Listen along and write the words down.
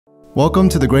Welcome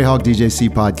to the GrayHawk DJC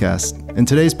podcast. In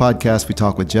today's podcast, we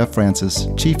talk with Jeff Francis,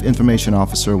 Chief Information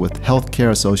Officer with Healthcare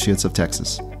Associates of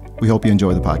Texas. We hope you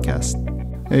enjoy the podcast.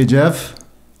 Hey, Jeff.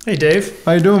 Hey, Dave.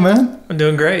 How you doing, man? I'm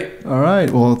doing great. All right.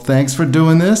 Well, thanks for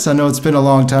doing this. I know it's been a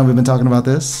long time we've been talking about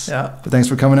this. Yeah. But thanks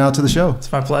for coming out to the show.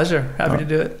 It's my pleasure. Happy to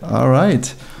do it. All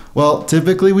right. Well,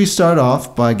 typically we start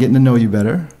off by getting to know you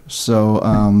better. So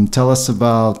tell us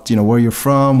about, where you're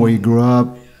from, where you grew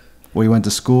up, where you went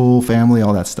to school, family,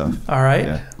 all that stuff. All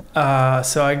right. Yeah.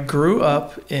 So I grew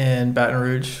up in Baton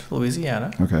Rouge,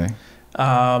 Louisiana. Okay.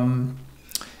 And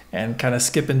kind of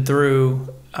skipping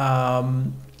through,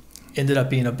 ended up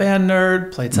being a band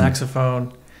nerd, played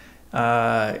saxophone,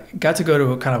 got to go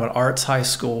to a kind of an arts high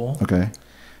school. Okay.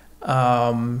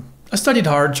 I studied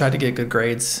hard, tried to get good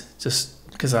grades,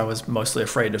 just because I was mostly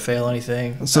afraid to fail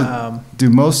anything. So do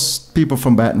most people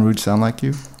from Baton Rouge sound like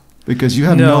you? Because you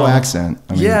have no accent.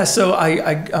 Yeah, so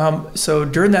so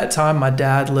during that time, my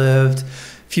dad lived a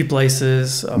few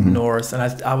places up north,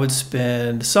 and I would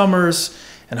spend summers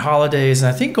and holidays,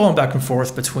 and I think going back and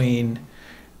forth between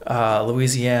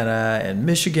Louisiana and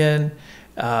Michigan,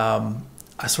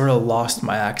 I sort of lost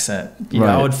my accent.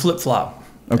 I would flip-flop.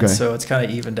 Okay. And so it's kind of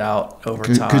evened out over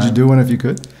time. Could you do one if you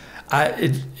could?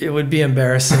 It would be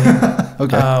embarrassing.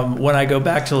 Okay. When I go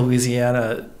back to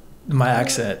Louisiana, my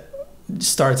accent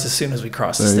starts as soon as we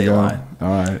cross the state line. All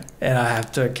right. And I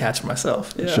have to catch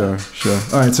myself. Yeah. Sure.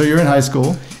 All right. So you're in high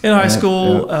school.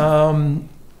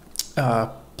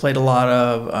 Played a lot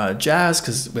of jazz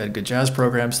because we had good jazz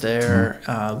programs there.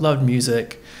 Loved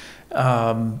music.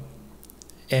 And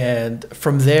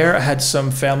from there, I had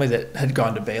some family that had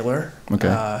gone to Baylor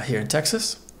here in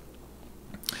Texas.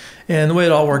 And the way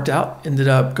it all worked out, ended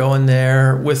up going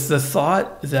there with the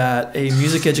thought that a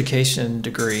music education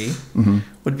degree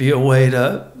would be a way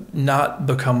to not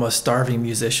become a starving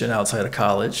musician outside of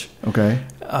college. Okay.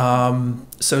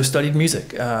 So studied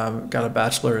music, got a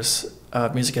bachelor's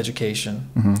of music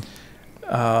education.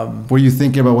 Were you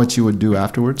thinking about what you would do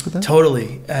afterwards with that?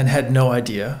 Totally, and had no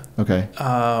idea. Okay.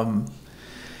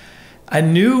 I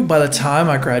knew by the time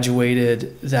I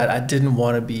graduated that I didn't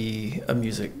want to be a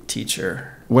music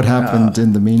teacher. What happened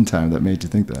in the meantime that made you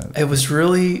think that? It was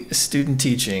really student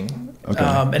teaching. Okay.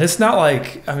 And it's not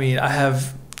like, I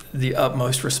have the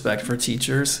utmost respect for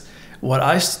teachers. What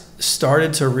I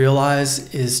started to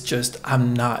realize is just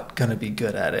I'm not going to be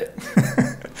good at it.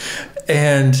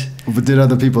 But did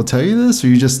other people tell you this, or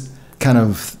you just kind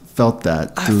of felt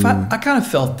that? I kind of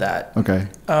felt that. Okay.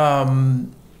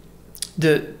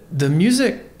 The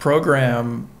music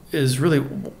program is really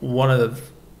one of the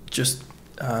just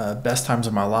best times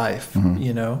of my life.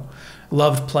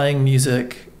 Loved playing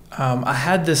music. I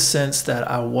had this sense that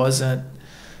I wasn't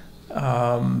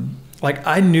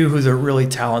I knew who the really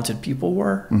talented people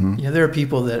were. There are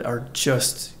people that are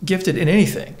just gifted in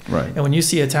anything. Right. And when you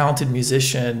see a talented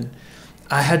musician,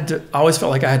 I always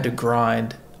felt like I had to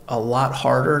grind a lot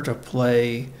harder to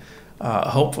play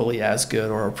hopefully as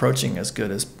good or approaching as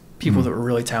good as people that were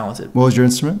really talented. What was your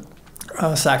instrument?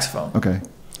 Saxophone. Okay.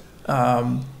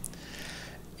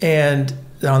 And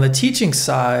on the teaching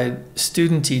side,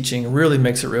 student teaching really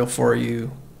makes it real for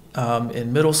you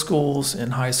in middle schools,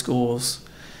 in high schools.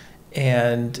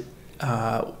 And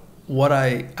I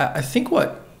think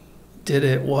what did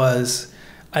it was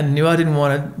I knew I didn't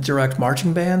want to direct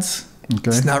marching bands. Okay.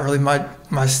 It's not really my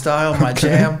style, my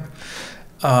jam.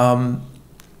 And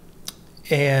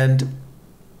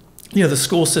the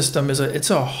school system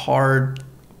it's a hard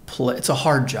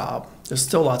job. There's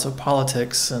still lots of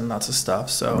politics and lots of stuff.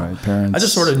 So parents, I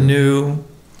just sort of knew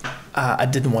I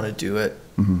didn't want to do it.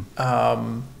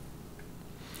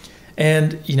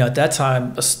 And, at that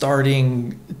time, a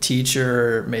starting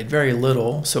teacher made very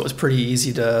little. So it was pretty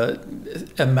easy to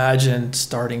imagine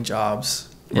starting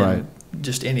jobs in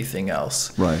just anything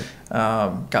else. Right.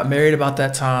 Got married about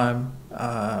that time.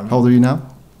 How old are you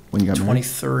now when you got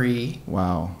 23. married?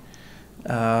 Wow.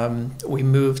 We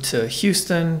moved to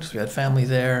Houston because we had family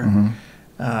there.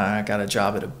 I got a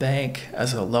job at a bank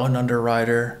as a loan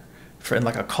underwriter in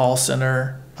a call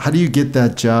center. How do you get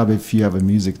that job if you have a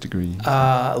music degree?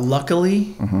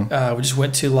 Luckily, we just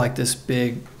went to this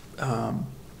big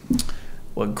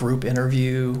group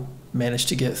interview, managed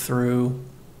to get through.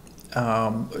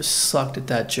 Sucked at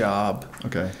that job.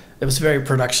 Okay. It was very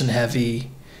production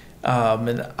heavy.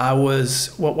 And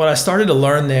what I started to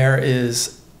learn there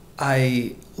is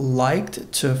I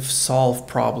liked to solve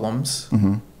problems.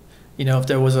 If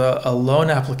there was a loan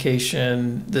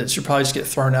application that should probably just get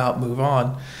thrown out, move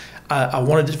on, I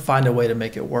wanted to find a way to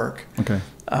make it work. Okay.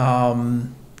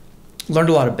 Learned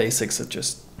a lot of basics of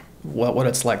just what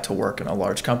it's like to work in a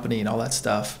large company and all that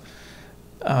stuff.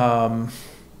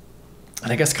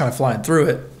 and I guess kind of flying through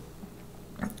it.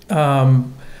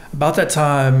 About that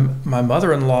time, my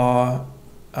mother-in-law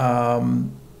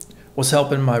was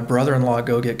helping my brother-in-law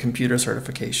go get computer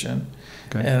certification.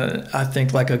 Okay. And I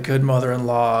think like a good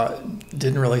mother-in-law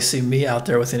didn't really see me out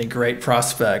there with any great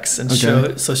prospects. And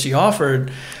so she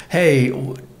offered, hey,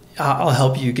 I'll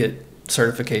help you get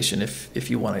certification if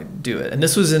you want to do it. And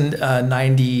this was in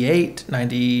 98.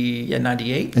 And you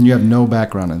have no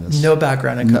background in this? No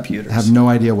background in computers. Have no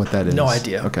idea what that is? No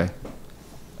idea. Okay.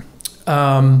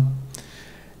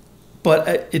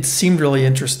 But it seemed really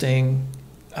interesting.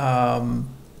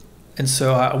 And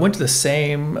so I went to the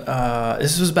same,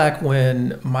 this was back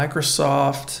when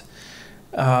Microsoft,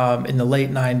 in the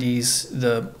late 90s,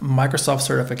 the Microsoft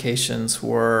certifications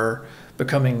were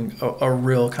becoming a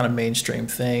real kind of mainstream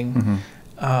thing.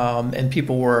 Mm-hmm. And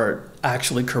people were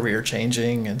actually career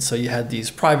changing. And so you had these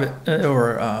private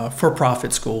or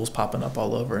for-profit schools popping up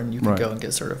all over, and you could go and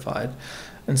get certified.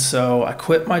 And so I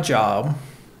quit my job.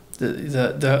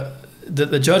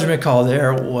 The judgment call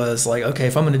there was like, okay,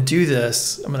 if I'm going to do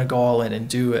this, I'm going to go all in and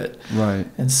do it. Right.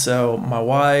 And so my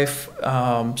wife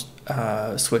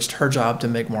switched her job to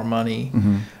make more money,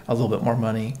 mm-hmm. a little bit more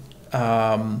money,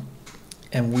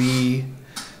 and we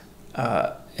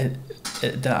then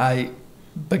I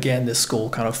began this school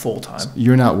kind of full time. So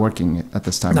you're not working at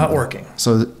this time. Not working.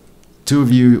 So the two of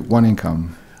you, one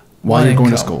income, while you're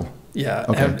going to school. Yeah,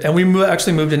 okay. And we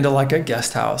actually moved into like a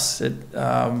guest house at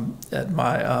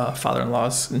my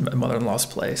father-in-law's and mother-in-law's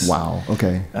place. Wow.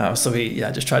 Okay. So we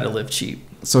just tried to live cheap.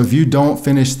 So if you don't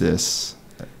finish this,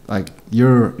 like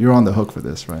you're on the hook for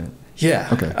this, right? Yeah.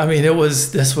 Okay. I mean, it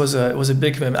was a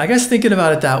big commitment. I guess thinking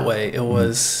about it that way, it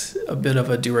was a bit of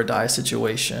a do or die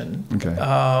situation. Okay.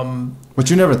 But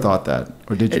you never thought that,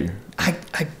 or did you? I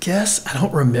guess I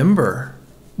don't remember.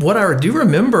 What I do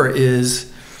remember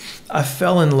is I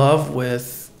fell in love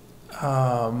with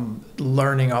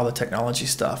learning all the technology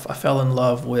stuff. I fell in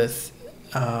love with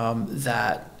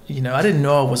that. I didn't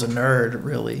know I was a nerd,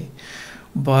 really.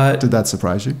 But did that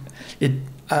surprise you?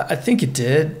 I think it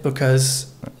did,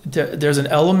 because there's an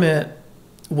element.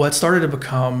 What started to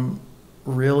become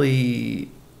really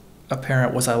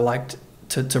apparent was I liked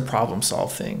to problem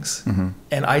solve things. Mm-hmm.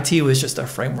 And IT was just a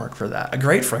framework for that, a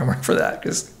great framework for that,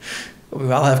 because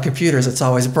we all have computers. It's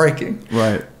always breaking.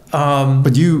 Right.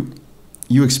 But you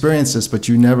experienced this, but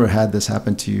you never had this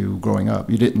happen to you growing up.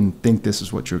 You didn't think this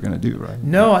is what you were going to do, right?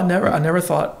 No, I never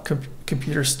thought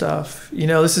computer stuff.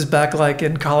 This is back like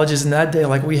in colleges in that day.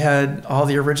 Like we had all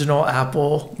the original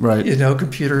Apple,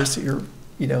 computers.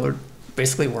 Were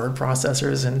basically word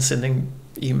processors and sending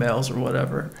emails or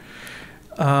whatever.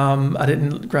 I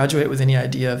didn't graduate with any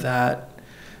idea of that,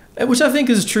 which I think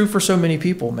is true for so many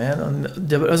people, man. It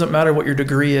doesn't matter what your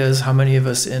degree is. How many of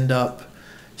us end up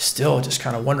still just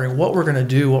kind of wondering what we're going to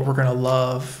do, what we're going to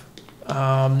love.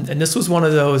 And this was one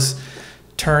of those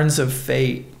turns of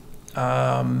fate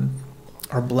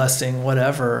or blessing,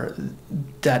 whatever,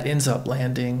 that ends up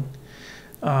landing.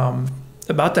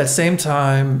 About that same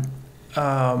time,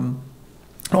 my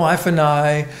wife and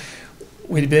I,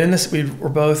 we were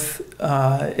both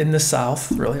in the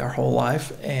South really our whole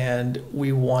life, and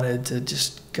we wanted to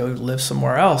just go live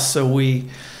somewhere else. So we...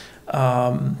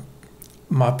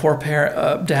 my poor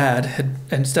dad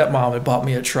and stepmom had bought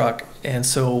me a truck, and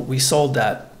so we sold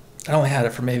that. I only had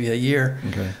it for maybe a year.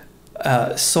 Okay.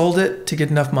 Sold it to get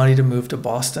enough money to move to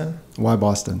Boston. Why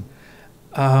Boston?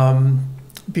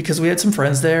 Because we had some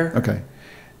friends there. Okay.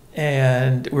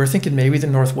 And we were thinking maybe the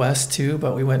Northwest too,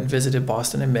 but we went and visited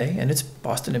Boston in May, and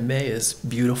Boston in May is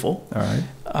beautiful. All right.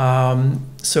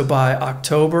 So by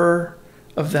October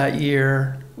of that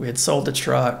year, we had sold the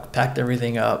truck, packed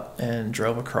everything up, and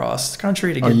drove across the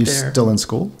country to get there. Are you still in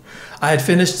school? I had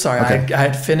finished. Okay. I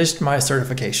had finished my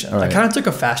certification. Right. I kind of took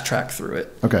a fast track through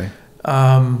it. Okay.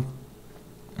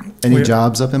 Any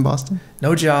jobs up in Boston?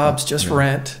 No jobs, just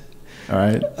rent. All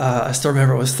right. I still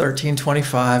remember it was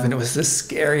 $13.25, and it was the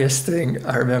scariest thing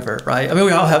I remember. Right. I mean,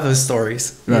 we all have those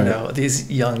stories. Right.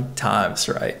 These young times.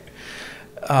 Right.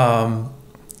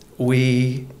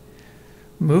 We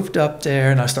moved up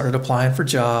there, and I started applying for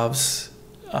jobs.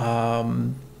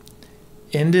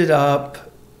 Ended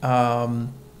up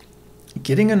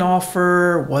getting an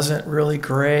offer, wasn't really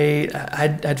great.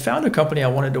 I'd found a company I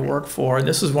wanted to work for, and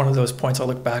this was one of those points I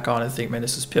look back on and think, man,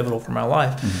 this is pivotal for my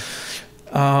life.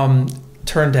 Mm-hmm.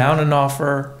 Turned down an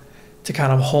offer to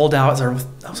kind of hold out. I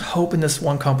was hoping this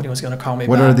one company was going to call me back.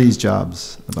 What are these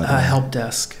jobs? Help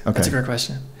desk. Okay. That's a great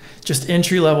question. Just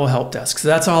entry-level help desk. So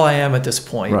that's all I am at this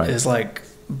point, right. Is like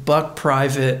buck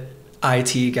private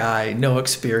IT guy, no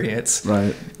experience,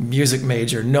 right. Music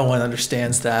major, no one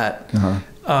understands that.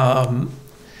 Uh-huh.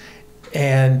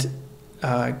 And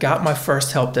got my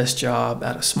first help desk job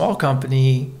at a small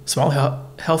company,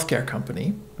 healthcare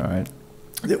company. All right.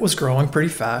 It was growing pretty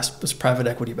fast. It was a private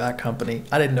equity backed company.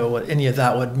 I didn't know what any of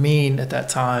that would mean at that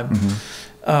time.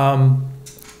 Mm-hmm.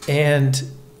 And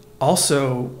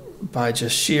also, by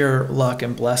just sheer luck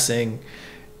and blessing,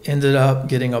 ended up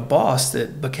getting a boss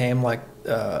that became like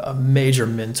a major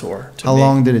mentor to me. How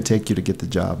long did it take you to get the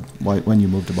job when you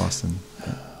moved to Boston?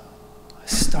 I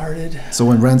started. So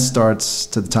when rent starts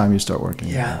to the time you start working?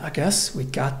 Yeah, I guess we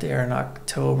got there in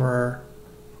October.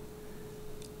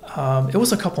 It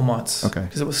was a couple months. Okay.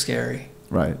 Because it was scary.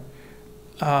 Right.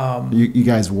 You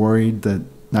guys worried that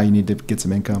now you need to get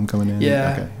some income coming in?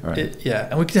 Yeah. Okay. All right.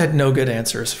 And we had no good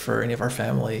answers for any of our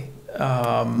family.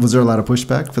 Was there a lot of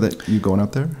pushback for you going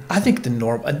up there? I think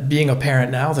being a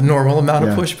parent now, the normal amount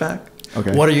of pushback.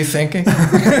 Okay. What are you thinking?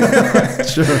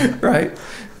 Sure. Right.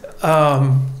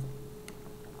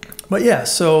 But yeah,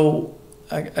 so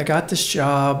I got this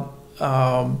job,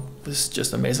 was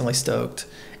just amazingly stoked,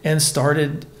 and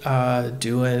started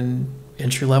doing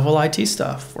entry-level IT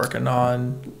stuff, working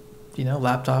on,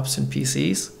 laptops and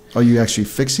PCs. Are you actually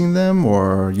fixing them,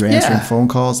 or you're answering phone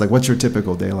calls? Like, what's your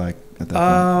typical day like at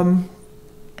that point?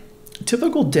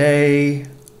 Typical day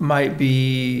might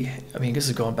be, this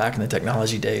is going back in the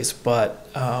technology days,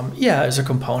 but there's a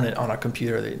component on a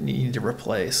computer that you need to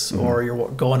replace, mm-hmm. or you're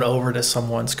going over to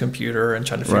someone's computer and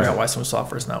trying to figure out why some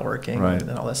software is not working, and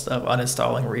all that stuff,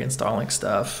 uninstalling, reinstalling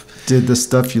stuff. Did the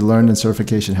stuff you learned in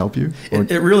certification help you?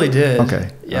 It really did. Okay.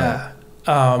 Yeah.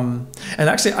 And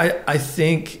actually, I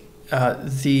think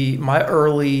my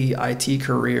early IT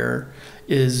career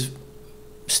is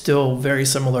still very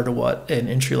similar to what an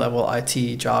entry-level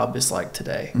IT job is like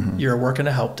today. Mm-hmm. You're working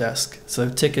a help desk, so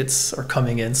tickets are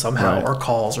coming in somehow, or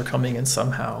calls are coming in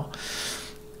somehow.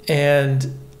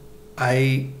 And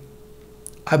I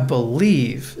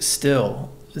believe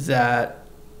still that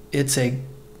it's a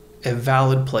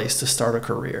valid place to start a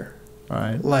career. All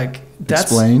right. Like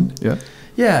that's explain. Yeah.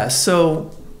 Yeah.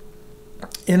 So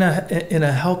in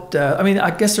a help desk,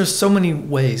 I guess there's so many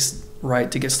ways, right,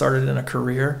 to get started in a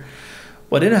career.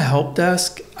 But in a help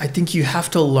desk, I think you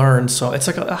have to learn. So it's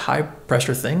like a high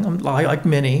pressure thing, like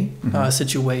many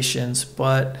situations.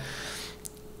 But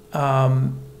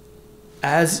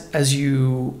as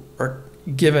you are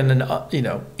given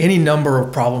any number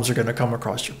of problems are going to come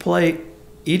across your plate.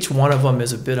 Each one of them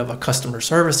is a bit of a customer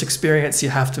service experience you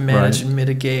have to manage and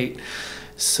mitigate.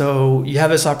 So you have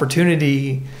this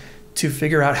opportunity to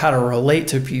figure out how to relate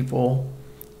to people,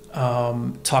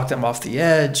 talk them off the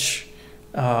edge.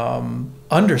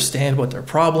 Understand what their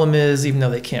problem is, even though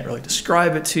they can't really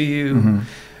describe it to you.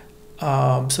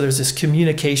 Mm-hmm. So there's this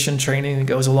communication training that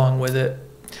goes along with it.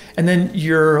 And then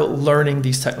you're learning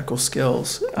these technical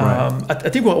skills. I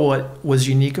think what was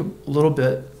unique a little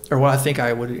bit, or what I think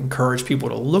I would encourage people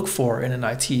to look for in an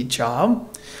IT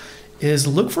job, is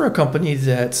look for a company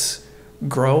that's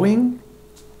growing,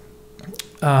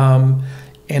 and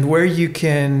where you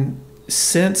can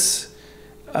sense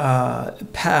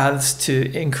paths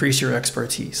to increase your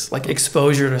expertise, like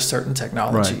exposure to certain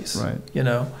technologies,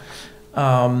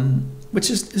 which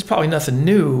is probably nothing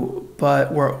new,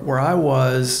 but where I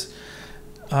was,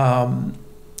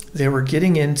 they were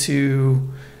getting into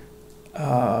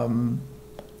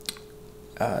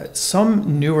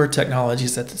some newer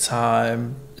technologies at the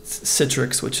time,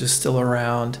 Citrix, which is still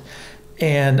around,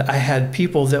 and I had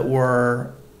people that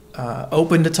were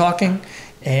open to talking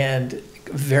and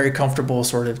very comfortable,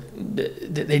 sort of,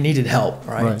 they needed help,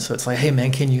 right? So it's like, hey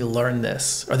man, can you learn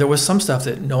this? Or there was some stuff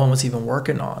that no one was even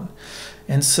working on.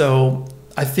 And so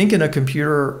I think in a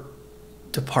computer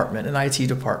department, an IT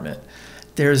department,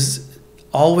 there's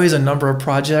always a number of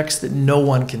projects that no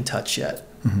one can touch yet.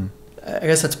 Mm-hmm. I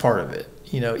guess that's part of it.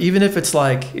 Even if it's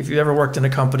like, if you ever worked in a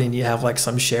company and you have like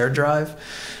some shared drive,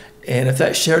 and if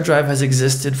that shared drive has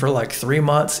existed for like 3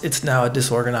 months, it's now a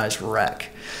disorganized wreck.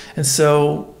 And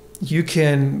so you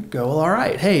can go, well, all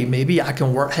right, hey, maybe I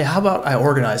can work. Hey, how about I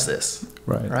organize this?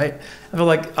 Right. I feel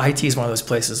like IT is one of those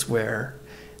places where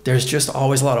there's just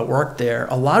always a lot of work there.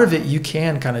 A lot of it you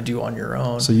can kind of do on your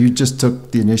own. So you just took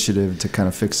the initiative to kind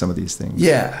of fix some of these things.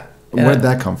 Yeah. Where'd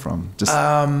that come from? Just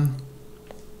I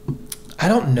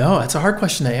don't know. It's a hard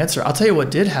question to answer. I'll tell you what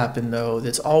did happen, though,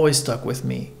 that's always stuck with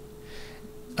me.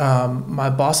 My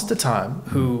boss at the time,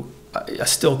 who I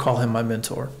still call him my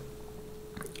mentor,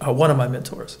 one of my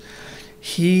mentors,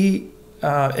 he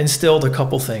instilled a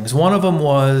couple things. One of them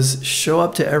was show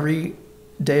up to every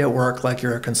day at work like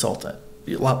you're a consultant,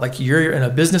 like you're in a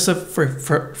business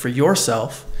for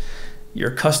yourself.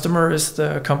 Your customer is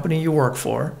the company you work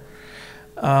for,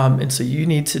 and so you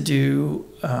need to do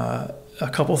a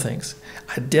couple things.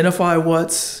 Identify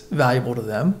what's valuable to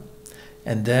them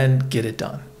and then get it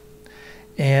done.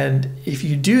 And if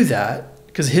you do that,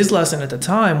 because his lesson at the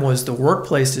time was the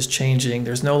workplace is changing.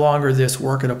 There's no longer this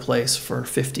work at a place for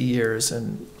 50 years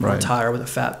and retire with a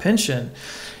fat pension.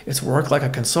 It's work like a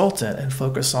consultant and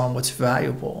focus on what's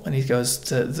valuable. And he goes,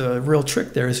 the real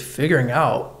trick there is figuring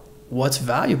out what's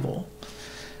valuable.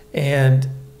 And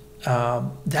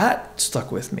that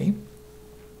stuck with me.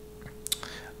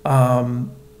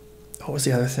 What was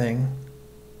the other thing?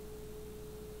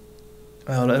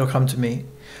 Well, it'll come to me.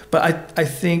 But I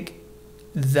think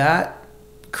that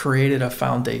created a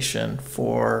foundation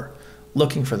for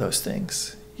looking for those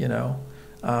things, you know.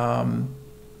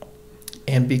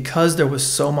 And because there was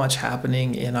so much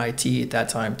happening in IT at that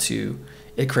time too,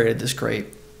 it created this great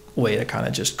way to kind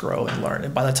of just grow and learn.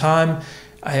 And by the time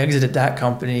I exited that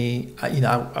company,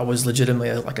 I was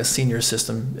legitimately like a senior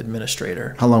system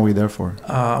administrator. How long were you there for?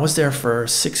 I was there for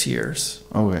 6 years.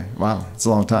 Okay, wow, it's a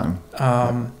long time.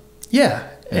 Yeah.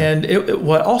 And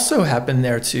what also happened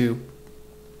there too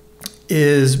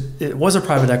is it was a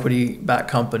private equity backed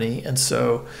company, and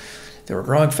so they were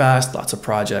growing fast, lots of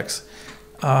projects.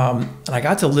 And I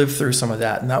got to live through some of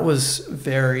that, and that was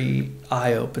very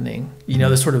eye-opening. You know,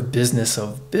 the sort of business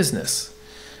of business,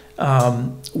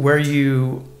 where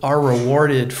you are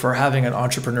rewarded for having an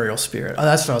entrepreneurial spirit. Oh,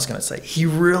 that's what I was going to say. He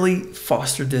really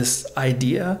fostered this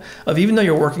idea of, even though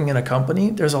you're working in a company,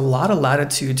 there's a lot of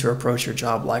latitude to approach your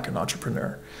job like an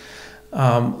entrepreneur.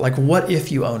 Like, what if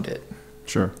you owned it?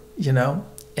 Sure. You know?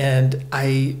 And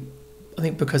I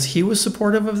think because he was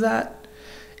supportive of that,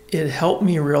 it helped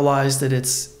me realize that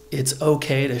it's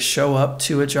okay to show up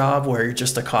to a job where you're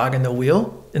just a cog in the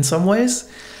wheel in some ways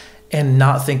and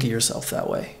not think of yourself that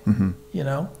way, you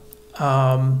know?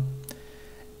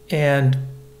 And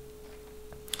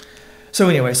so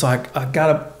anyway, so I got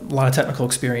a lot of technical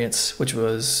experience, which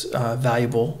was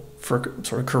valuable for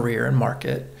sort of career and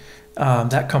market.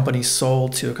 That company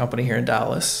sold to a company here in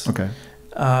Dallas. Okay.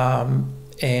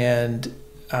 And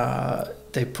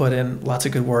they put in lots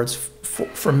of good words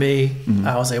for me.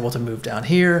 I was able to move down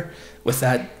here with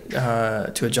that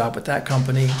to a job with that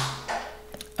company,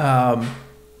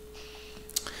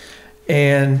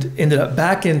 and ended up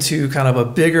back into kind of a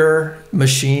bigger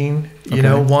machine. You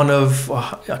know, one of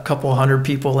a couple hundred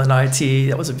people in IT.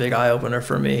 That was a big eye opener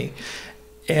for me,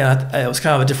 and it was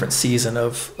kind of a different season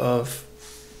of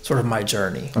sort of my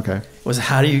journey. Okay, was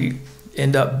how do you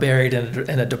end up buried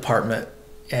in a department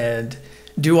and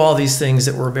do all these things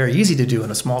that were very easy to do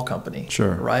in a small company.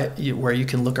 Sure. Right? Where you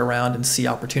can look around and see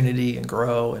opportunity and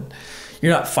grow, and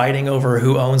you're not fighting over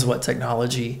who owns what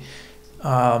technology.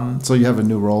 So you have a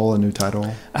new role, a new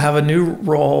title? I have a new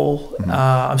role.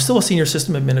 I'm still a senior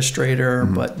system administrator,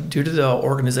 but due to the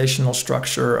organizational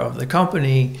structure of the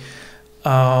company,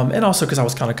 and also because I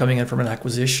was kind of coming in from an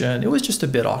acquisition, it was just a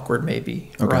bit awkward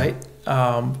maybe, right?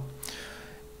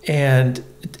 And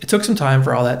it took some time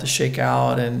for all that to shake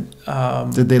out. And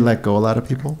did they let go a lot of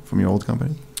people from your old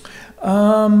company?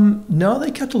 No, they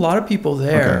kept a lot of people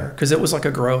there because it was like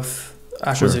a growth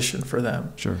acquisition for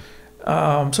them. Sure.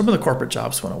 Some of the corporate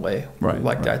jobs went away,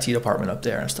 like the IT department up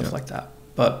there and stuff like that.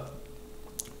 But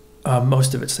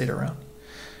most of it stayed around.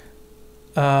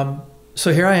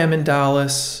 So here I am in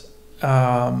Dallas,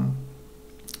 and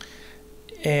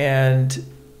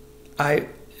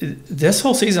this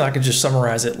whole season, I could just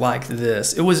summarize it like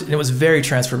this. It was very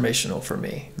transformational for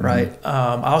me, right?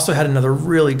 I also had another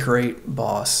really great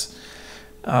boss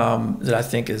that I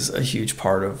think is a huge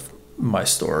part of my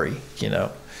story, you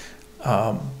know.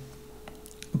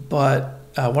 But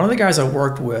one of the guys I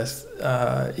worked with,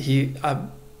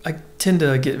 I tend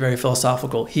to get very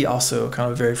philosophical. He also kind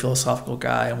of a very philosophical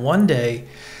guy. And one day,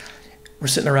 we're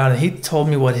sitting around, and he told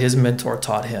me what his mentor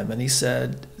taught him. And he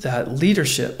said that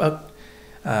leadership...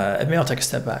 maybe I'll take a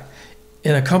step back.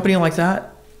 In a company like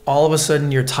that, all of a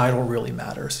sudden your title really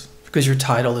matters because your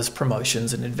title is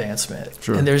promotions and advancement.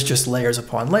 Sure. And there's just layers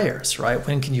upon layers, right?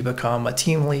 When can you become a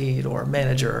team lead or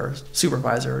manager or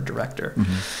supervisor or director?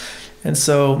 And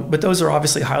so, but those are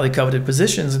obviously highly coveted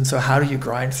positions. And so how do you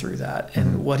grind through that?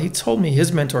 And what he told me,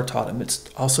 his mentor taught him, it's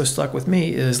also stuck with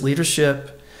me, is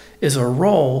leadership is a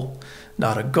role,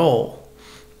 not a goal.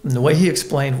 And the way he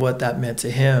explained what that meant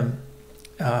to him,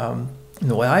 and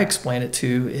the way I explain it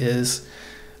too is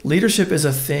leadership is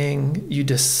a thing you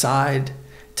decide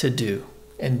to do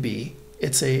and be.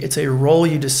 It's a role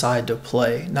you decide to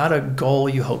play, not a goal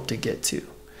you hope to get to.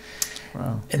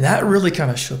 Wow. And that really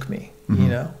kind of shook me, you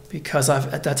know, because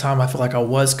at that time I feel like I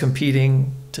was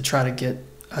competing to try to get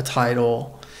a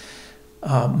title,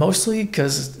 mostly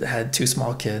because I had two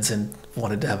small kids and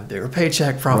wanted to have a bigger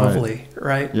paycheck probably,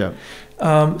 right? Yeah.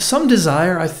 Some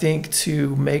desire, I think,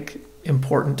 to make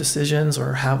important decisions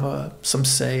or have some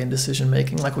say in decision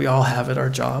making, like we all have at our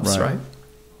jobs, right?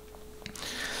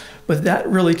 But that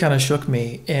really kind of shook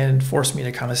me and forced me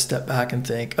to kind of step back and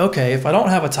think, okay, if I don't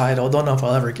have a title, don't know if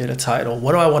I'll ever get a title,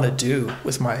 what do I want to do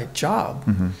with my job?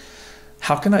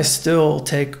 How can I still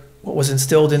take what was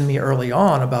instilled in me early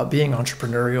on about being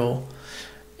entrepreneurial?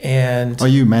 And are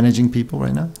you managing people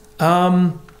right now?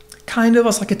 Kind of. I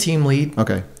was like a team lead.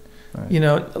 Okay. Right. You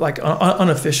know, like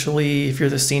unofficially, if you're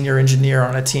the senior engineer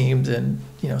on a team, then,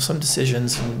 you know, some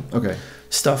decisions and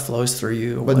stuff flows through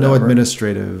you. But whatever. No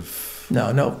administrative.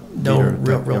 No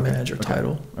real manager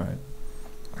title. All right.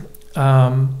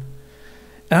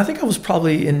 And I think I was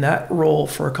probably in that role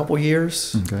for a couple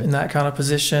years, in that kind of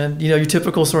position. You know, your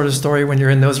typical sort of story when you're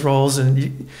in those roles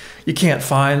and you can't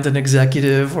find an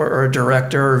executive or a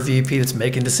director or VP that's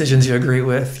making decisions you agree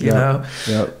with, you know.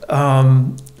 Yep.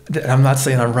 I'm not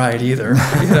saying I'm right either,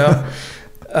 you know.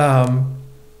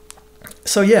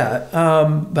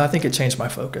 But I think it changed my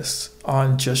focus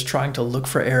on just trying to look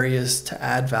for areas to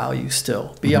add value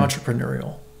still, be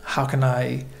entrepreneurial. How can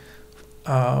I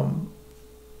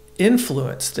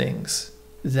influence things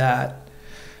that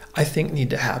I think need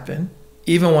to happen,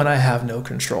 even when I have no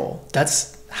control?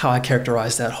 That's how I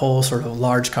characterize that whole sort of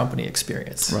large company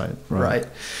experience. Right.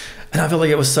 And I feel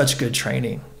like it was such good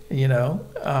training, you know.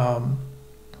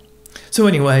 So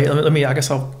anyway, I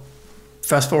guess I'll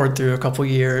fast forward through a couple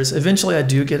years. Eventually I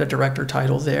do get a director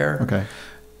title there. Okay.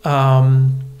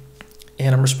 And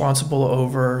I'm responsible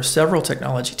over several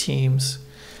technology teams,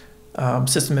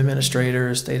 system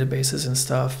administrators, databases and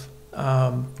stuff.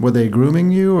 Were they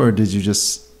grooming you, or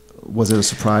was it a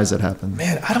surprise that happened?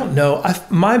 Man, I don't know.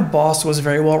 My boss was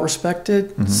very well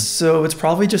respected, so it's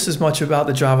probably just as much about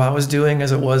the job I was doing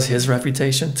as it was his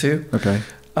reputation too. Okay.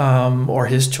 Or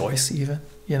his choice even,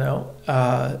 you know.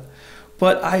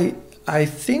 But I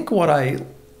think what I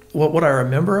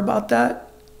remember about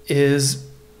that is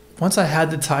once I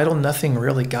had the title, nothing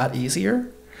really got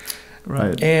easier.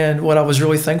 Right. And what I was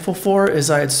really thankful for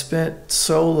is I had spent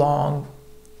so long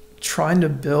trying to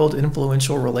build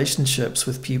influential relationships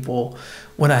with people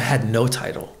when I had no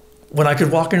title. When I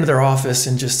could walk into their office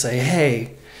and just say,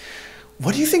 hey,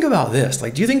 what do you think about this?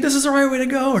 Like, do you think this is the right way to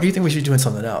go? Or do you think we should be doing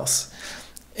something else?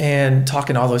 And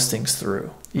talking all those things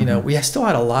through. You know, we still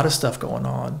had a lot of stuff going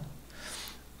on.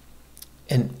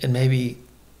 And maybe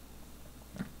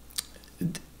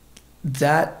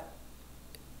that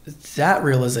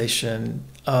realization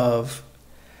of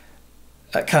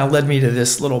kind of led me to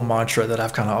this little mantra that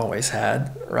I've kind of always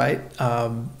had, right?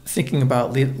 Thinking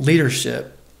about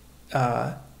leadership.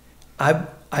 I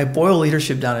boil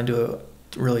leadership down into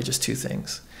really just two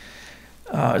things.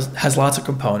 It has lots of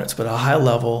components, but at a high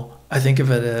level, I think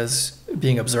of it as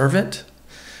being observant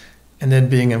and then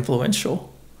being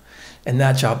influential. And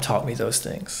that job taught me those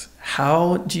things.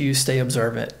 How do you stay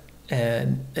observant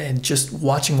and just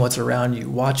watching what's around you,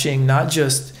 watching not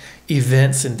just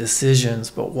events and decisions,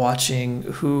 but watching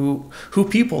who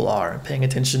people are and paying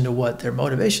attention to what their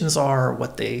motivations are,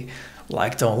 what they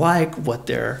like, don't like, what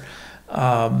they're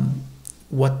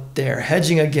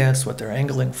hedging against, what they're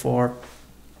angling for.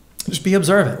 Just be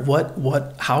observant.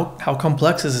 How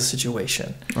complex is the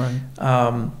situation? Right.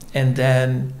 And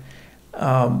then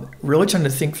really trying to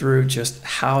think through just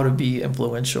how to be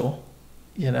influential,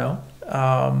 you know,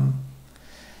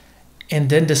 and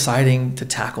then deciding to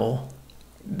tackle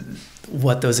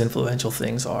what those influential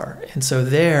things are. And so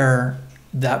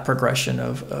that progression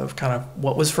of kind of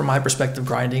what was, from my perspective,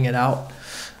 grinding it out,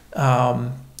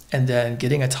 and then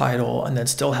getting a title, and then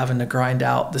still having to grind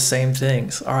out the same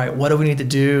things. All right, what do we need to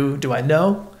do? Do I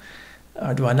know?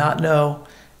 Do I not know?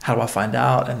 How do I find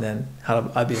out? And then how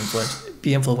do I be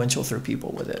influential through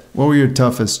people with it? What were your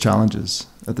toughest challenges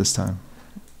at this time?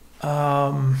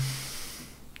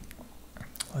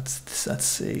 Let's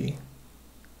see.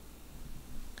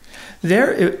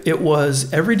 It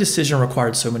was, every decision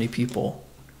required so many people,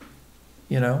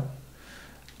 you know?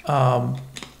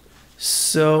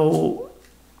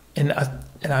 And I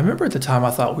remember at the time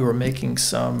I thought we were making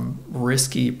some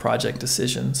risky project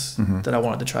decisions that I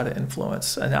wanted to try to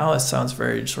influence. And now it sounds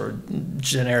very sort of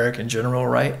generic and general,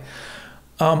 right?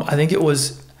 I think it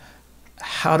was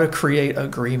how to create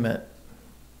agreement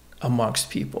amongst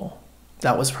people.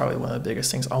 That was probably one of the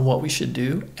biggest things on what we should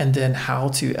do, and then how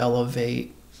to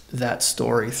elevate that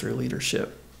story through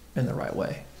leadership in the right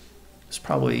way. It's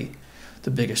probably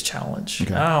the biggest challenge.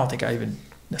 Okay. And I don't think I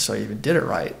necessarily even did it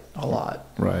right a lot.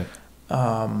 Right.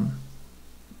 But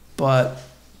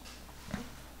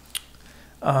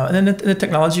and then the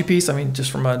technology piece, I mean, just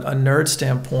from a nerd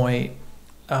standpoint,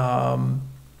 all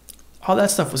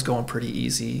that stuff was going pretty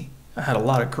easy. I had a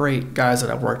lot of great guys that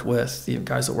I worked with, the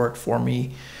guys that worked for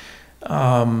me.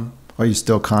 Are you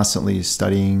still constantly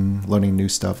studying, learning new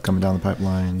stuff coming down the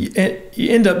pipeline? You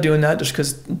end up doing that just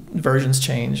because versions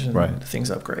change and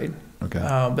things upgrade. Okay.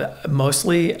 But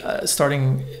mostly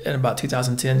starting in about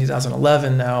 2010,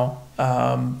 2011 now,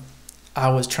 I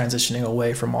was transitioning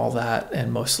away from all that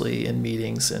and mostly in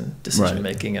meetings and decision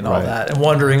making and all that, and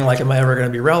wondering, like, am I ever going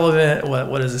to be relevant?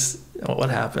 What is this? What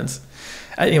happens?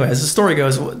 Anyway, as the story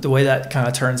goes, the way that kind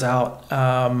of turns out,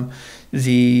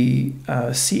 the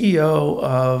CEO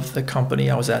of the company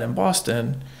I was at in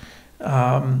Boston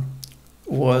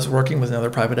was working with another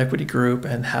private equity group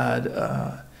and had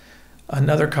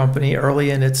another company early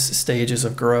in its stages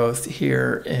of growth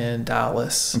here in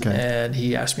Dallas. Okay. And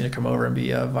he asked me to come over and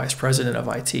be a vice president of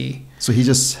IT. So he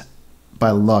just,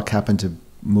 by luck, happened to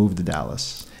move to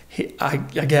Dallas. I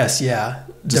guess, yeah.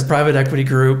 The private equity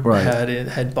group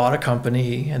had bought a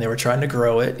company and they were trying to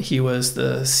grow it. He was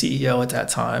the CEO at that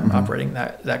time, operating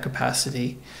that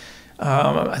capacity.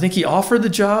 I think he offered the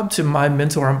job to my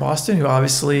mentor in Boston, who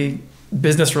obviously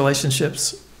business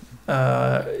relationships,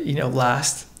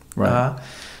 last. Right.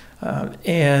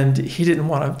 And he didn't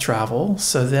want to travel.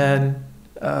 So then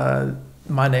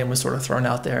my name was sort of thrown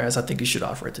out there as, I think you should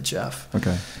offer it to Jeff.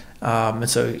 Okay. And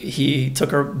so he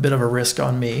took a bit of a risk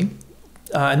on me.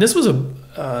 And this was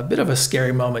a bit of a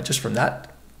scary moment just from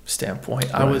that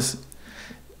standpoint. Right. I was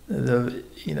it's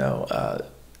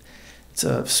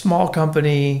a small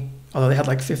company, although they had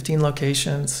like 15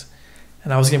 locations.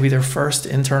 And I was going to be their first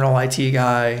internal IT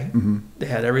guy. Mm-hmm. They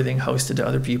had everything hosted to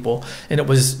other people. And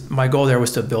my goal there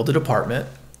was to build a department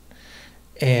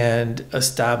and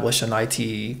establish an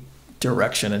IT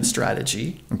direction and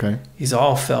strategy. Okay. These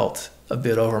all felt a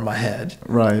bit over my head.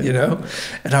 Right.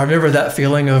 And I remember that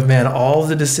feeling of, man, all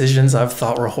the decisions I've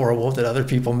thought were horrible that other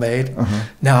people made,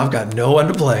 now I've got no one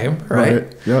to blame.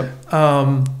 Right. Yep.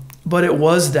 But it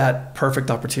was that perfect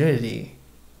opportunity.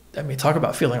 I mean, talk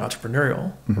about feeling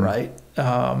entrepreneurial, right?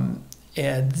 And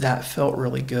that felt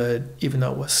really good, even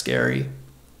though it was scary.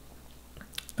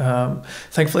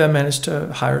 Thankfully, I managed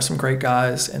to hire some great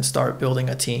guys and start building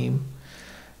a team.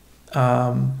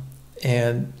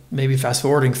 And maybe fast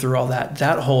forwarding through all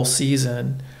that whole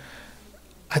season,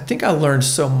 I think I learned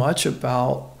so much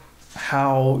about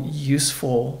how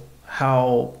useful,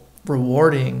 how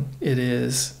rewarding it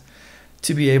is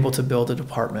to be able to build a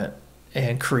department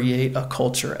and create a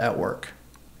culture at work,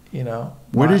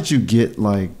 Where did you get,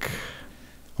 like,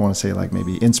 I want to say, like,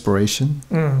 maybe inspiration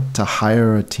to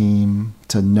hire a team,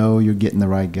 to know you're getting the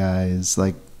right guys?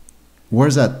 Like,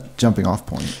 where's that jumping off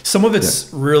point? Some of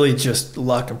it's really just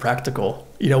luck and practical.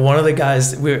 One of the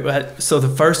guys, we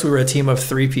were a team of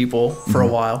 3 people for a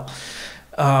while.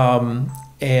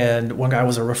 And one guy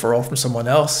was a referral from someone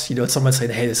else. Someone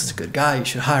saying, hey, this is a good guy, you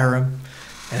should hire him.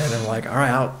 And I'm like, all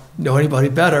right, I don't know anybody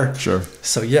better. Sure.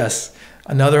 So yes.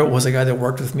 Another was a guy that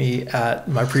worked with me at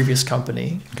my previous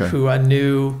company, who I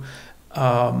knew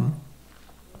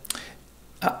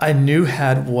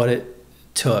had what it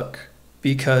took,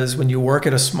 because when you work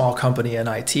at a small company in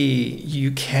IT,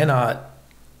 you cannot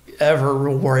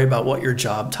ever worry about what your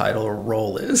job title or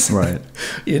role is. Right.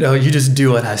 You just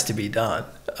do what has to be done.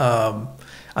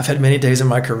 I've had many days in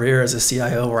my career as a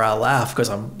CIO where I laugh because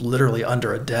I'm literally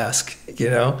under a desk,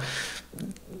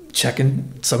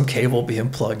 checking some cable being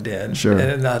plugged in. Sure.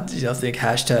 And not, think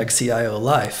hashtag CIO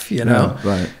life, Yeah,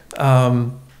 right.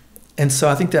 And so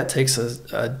I think that takes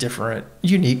a different,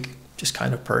 unique, just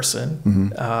kind of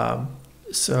person.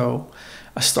 So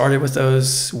I started with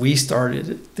those. We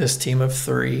started this team of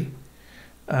 3.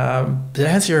 Did I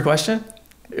answer your question?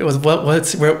 It was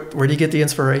where do you get the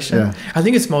inspiration? Yeah. I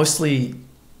think it's mostly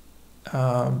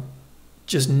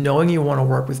just knowing you want to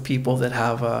work with people that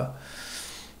have a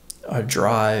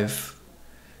drive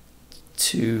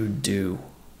to do,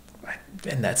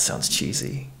 and that sounds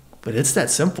cheesy, but it's that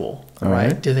simple,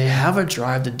 right? Do they have a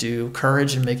drive to do,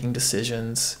 courage in making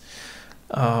decisions?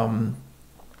 Are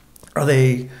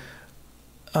they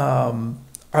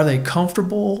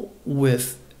comfortable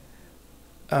with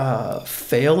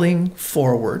failing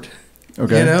forward?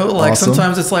 Okay. Awesome.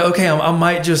 Sometimes it's like, okay, I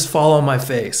might just fall on my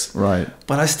face. Right.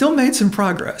 But I still made some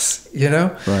progress,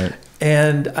 Right.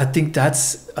 And I think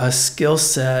that's a skill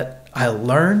set I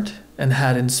learned and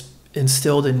had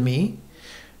instilled in me.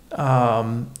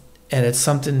 And it's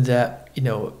something that,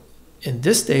 in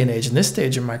this day and age, in this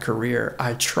stage of my career,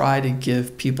 I try to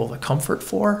give people the comfort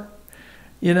for.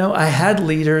 I had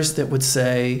leaders that would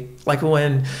say, like,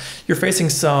 when you're facing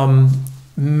some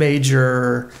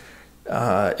major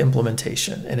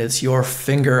implementation and it's your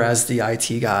finger as the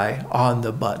IT guy on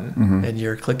the button and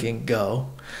you're clicking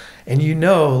go, And you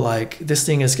know, like, this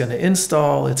thing is going to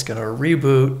install, it's going to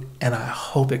reboot, and I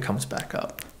hope it comes back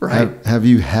up, right? Have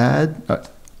you had, how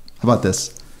about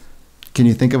this? Can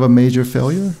you think of a major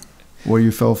failure where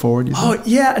you fell forward? Oh,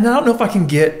 yeah. And I don't know if I can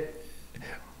get,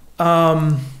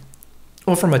 well,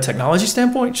 from a technology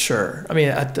standpoint, sure. I mean,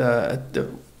 at the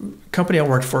company I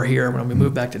worked for here, when we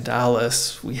moved back to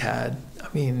Dallas, we had,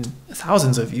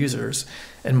 thousands of users,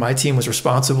 and my team was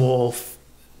responsible.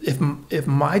 If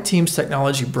my team's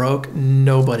technology broke,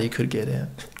 nobody could get in.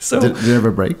 So did it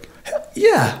ever break?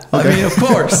 Yeah. Okay. Of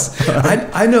course.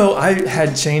 I know I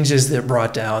had changes that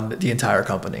brought down the entire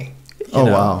company. You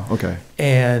know? Wow. Okay.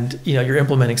 And, you're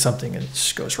implementing something and it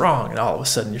just goes wrong, and all of a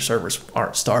sudden your servers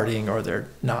aren't starting, or they're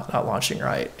not launching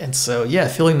right. And so,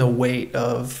 feeling the weight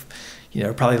of,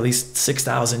 probably at least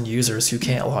 6,000 users who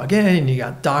can't log in, and you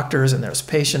got doctors and there's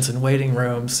patients in waiting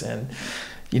rooms, and,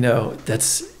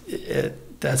 that's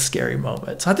that scary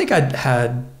moment. So I think I'd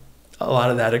had a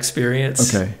lot of that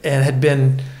experience, and had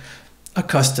been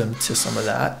accustomed to some of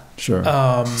that. Sure.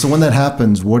 So when that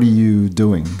happens, what are you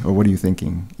doing, or what are you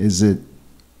thinking?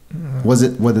 Was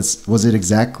it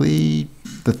exactly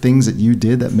the things that you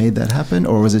did that made that happen,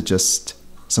 or was it just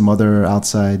some other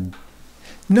outside?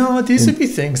 No, these would be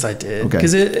things I did,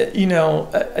 because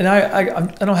and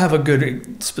I don't have a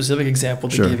good specific example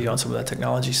to give you on some of that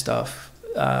technology stuff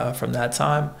from that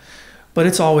time, but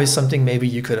it's always something maybe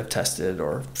you could have tested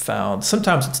or found.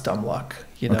 Sometimes it's dumb luck,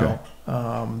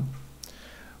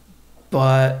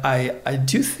 but I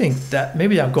do think that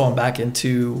maybe I'm going back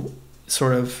into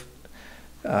sort of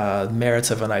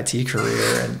merits of an IT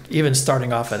career, and even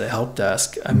starting off at a help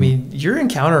desk. I mean, you're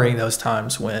encountering those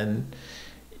times when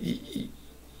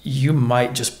you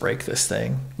might just break this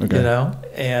thing,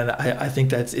 and I think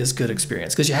that is good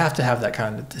experience, because you have to have that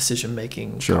kind of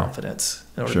decision-making confidence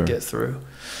in order to get through.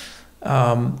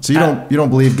 So you don't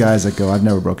believe guys that go, I've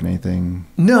never broken anything?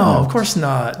 No, of course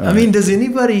not. I mean, does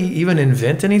anybody even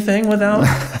invent anything without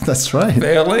That's right.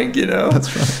 failing,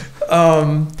 That's right.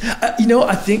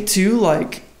 I think too,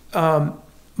 like,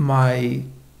 my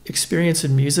experience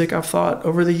in music, I've thought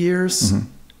over the years,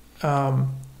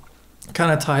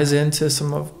 kind of ties into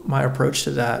some of my approach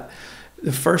to that.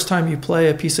 The first time you play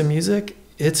a piece of music,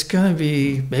 it's going to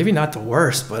be maybe not the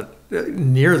worst, but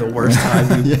near the worst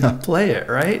time you play it,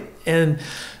 right? And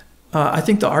I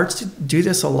think the arts do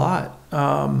this a lot.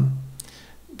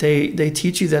 They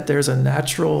teach you that there's a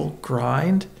natural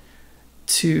grind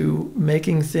to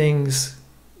making things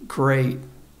great,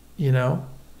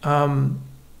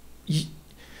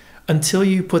 until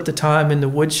you put the time in the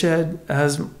woodshed,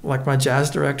 as like my jazz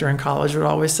director in college would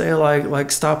always say,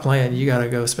 like stop playing, you got to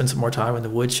go spend some more time in the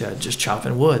woodshed just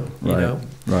chopping wood,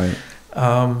 Right.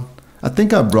 I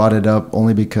think I brought it up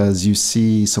only because you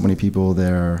see so many people,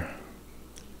 they're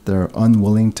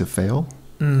unwilling to fail,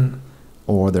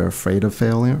 or they're afraid of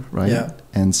failure, right? Yeah.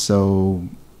 And so,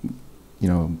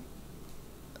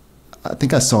 I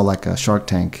think I saw like a Shark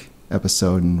Tank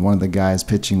episode, and one of the guys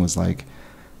pitching was like,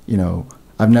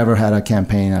 I've never had a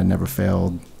campaign, I never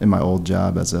failed in my old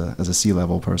job as a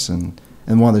C-level person.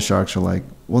 And one of the sharks are like,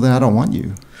 well, then I don't want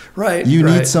you. Right. You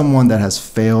need someone that has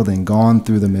failed and gone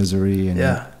through the misery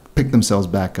and picked themselves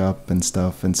back up and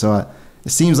stuff. And so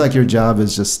it seems like your job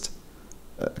is just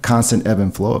a constant ebb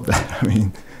and flow of that. I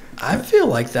mean, I feel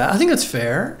like that. I think that's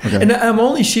fair. And I'm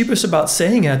only sheepish about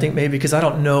saying it, I think, maybe because I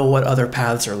don't know what other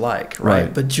paths are like,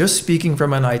 right? But just speaking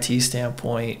from an IT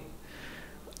standpoint,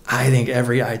 I think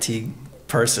every IT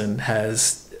person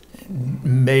has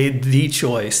made the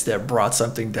choice that brought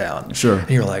something down. Sure. And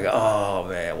you're like, oh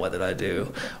man, what did I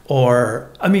do?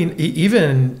 Or, I mean,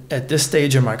 even at this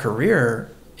stage in my career,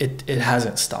 it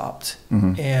hasn't stopped.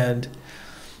 And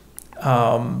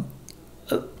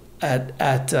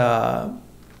at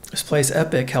this place,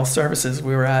 Epic Health Services,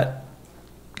 we were at,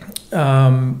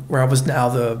 where I was now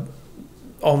the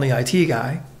only IT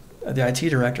guy, the IT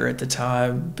director at the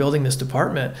time, building this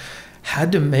department,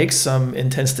 had to make some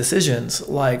intense decisions.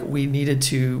 Like, we needed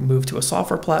to move to a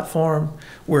software platform.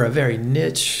 We're a very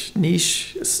niche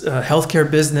healthcare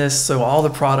business, so all the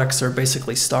products are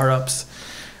basically startups.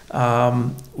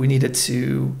 We needed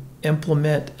to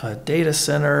implement a data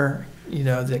center,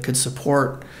 that could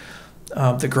support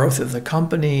the growth of the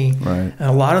company. Right. And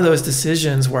a lot of those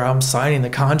decisions where I'm signing the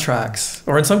contracts,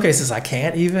 or in some cases I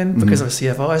can't even, because a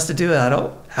CFO has to do it. I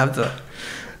don't have the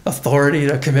authority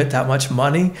to commit that much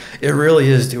money. It really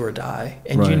is do or die.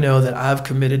 And you know that I've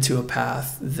committed to a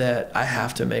path that I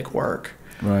have to make work.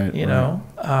 Right.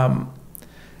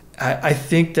 I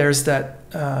think there's that,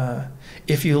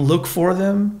 if you look for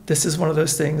them, this is one of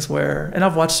those things where, and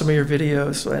I've watched some of your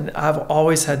videos, and I've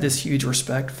always had this huge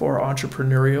respect for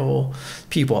entrepreneurial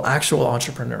people, actual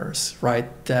entrepreneurs,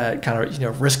 right? That kind of, you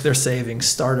know, risk their savings,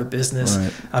 start a business.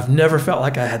 Right. I've never felt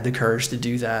like I had the courage to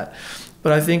do that.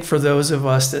 But I think for those of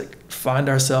us that find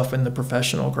ourselves in the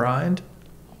professional grind,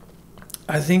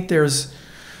 I think there's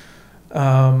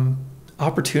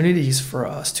opportunities for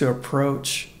us to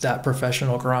approach that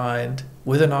professional grind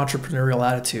with an entrepreneurial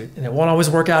attitude. And it won't always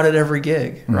work out at every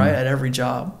gig, right? At every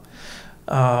job.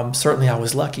 Certainly I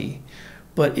was lucky.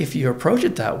 But if you approach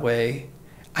it that way,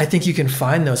 I think you can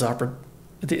find those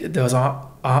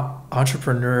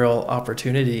entrepreneurial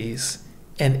opportunities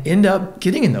and end up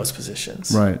getting in those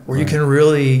positions, where you can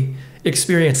really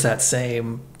experience that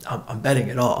same, I'm betting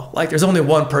it all. Like there's only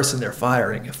one person they're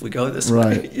firing if we go this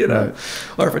way, you know,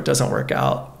 or if it doesn't work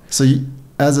out. So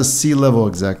as a C-level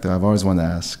exec, though, I've always wanted to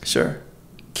ask. Sure.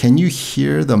 Can you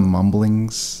hear the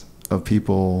mumblings of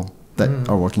people that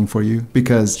are working for you?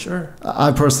 Because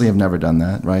I personally have never done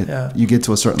that, right? Yeah. You get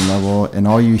to a certain level and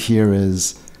all you hear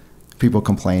is people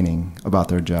complaining about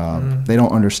their job. They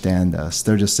don't understand us.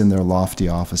 They're just in their lofty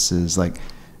offices. Like,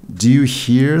 do you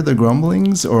hear the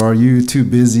grumblings, or are you too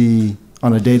busy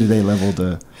on a day-to-day level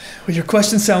to... Well, your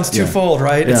question sounds twofold,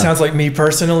 right? It sounds like me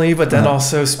personally, but then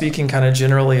also speaking kind of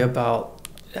generally about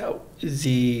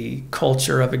the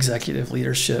culture of executive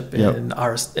leadership in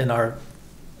our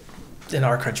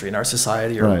country, in our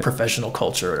society, or professional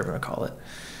culture, whatever you want to call it.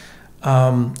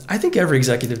 I think every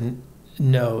executive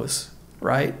knows,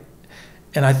 right?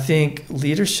 And I think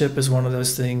leadership is one of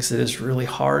those things that is really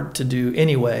hard to do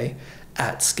anyway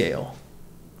at scale,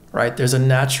 right? There's a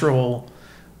natural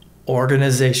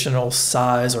organizational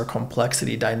size or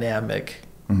complexity dynamic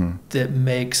that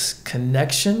makes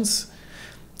connections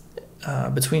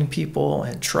between people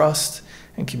and trust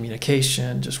and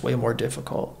communication just way more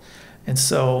difficult. And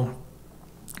so,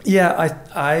 yeah,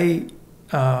 I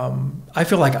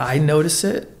feel like I notice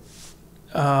it.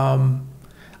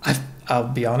 I'll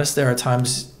be honest, there are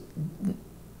times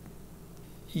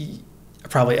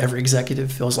probably every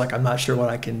executive feels like I'm not sure what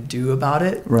I can do about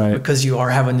it, because you are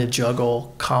having to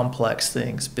juggle complex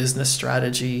things, business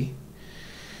strategy,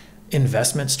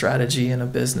 investment strategy in a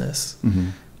business.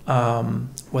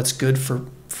 What's good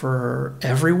for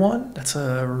everyone, that's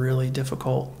a really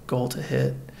difficult goal to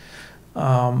hit.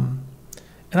 And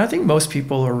I think most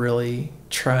people are really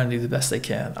trying to do the best they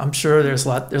can. I'm sure there's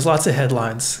lots of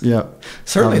headlines. Yeah.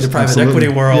 Certainly the private equity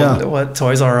world, what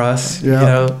Toys R Us, you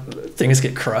know, things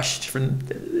get crushed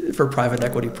for private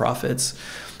equity profits.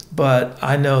 But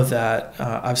I know that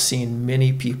I've seen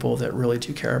many people that really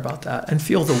do care about that and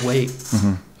feel the weight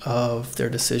of their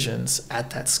decisions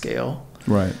at that scale.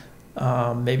 Right.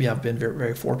 Maybe I've been very,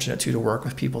 very fortunate to work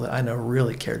with people that I know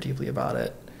really care deeply about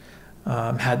it.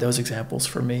 Had those examples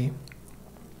for me.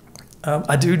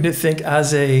 I do think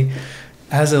as a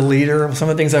leader, some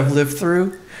of the things I've lived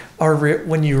through are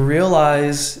when you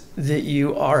realize that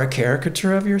you are a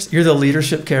caricature of yourself, you're the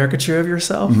leadership caricature of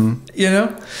yourself, you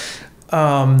know?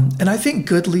 And I think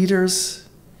good leaders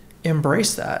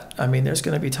embrace that. I mean, there's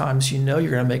going to be times, you know, you're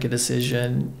going to make a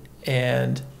decision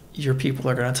and your people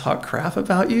are going to talk crap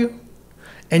about you,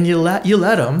 and you let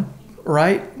them,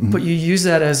 right? But you use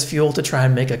that as fuel to try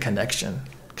and make a connection,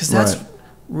 because that's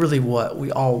really what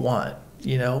we all want.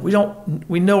 You know, we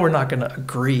know we're not going to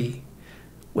agree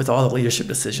with all the leadership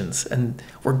decisions, and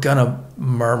we're going to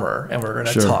murmur and we're going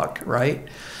to talk, right?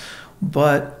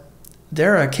 But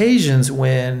there are occasions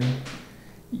when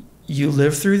you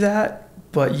live through that,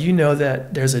 but you know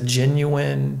that there's a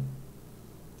genuine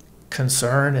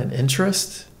concern and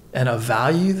interest and a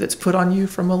value that's put on you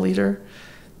from a leader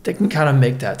that can kind of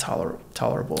make that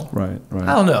tolerable. Right.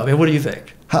 I don't know. I mean, what do you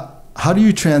think? How do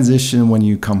you transition when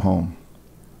you come home?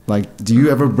 Like, do you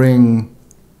ever bring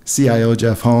CIO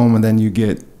Jeff home and then you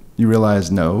realize,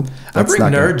 no, I bring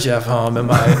nerd Jeff home and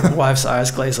my wife's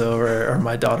eyes glaze over or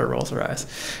my daughter rolls her eyes.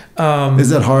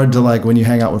 Is it hard to, like, when you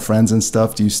hang out with friends and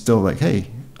stuff, do you still like,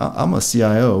 hey, I'm a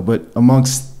CIO, but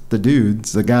amongst the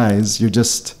dudes, the guys, you're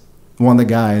just one of the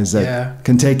guys that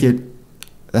can take it,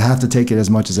 that have to take it as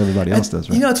much as everybody else does,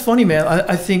 right? You know, it's funny, man.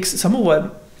 I think some of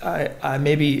what I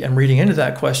maybe am reading into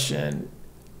that question,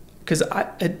 because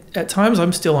at times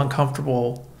I'm still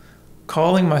uncomfortable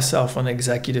calling myself an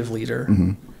executive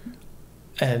leader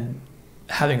and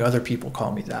having other people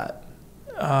call me that.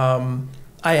 I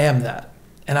am that,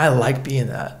 and I like being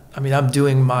that. I mean, I'm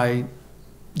doing my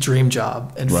dream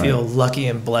job and feel lucky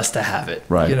and blessed to have it,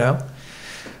 you know?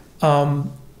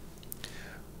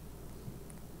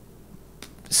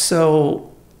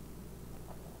 So,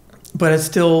 but it's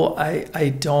still,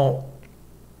 I don't,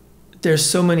 there's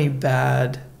so many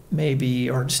bad maybe,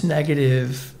 or just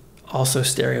negative also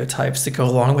stereotypes that go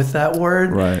along with that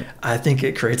word, right, I think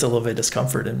it creates a little bit of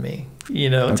discomfort in me, you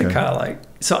know, okay, to kind of like,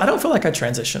 so I don't feel like I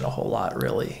transitioned a whole lot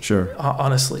really. Sure.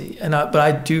 Honestly. But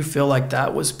I do feel like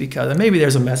that was because, and maybe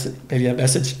there's a message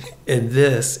in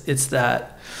this. It's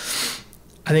that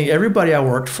I think everybody I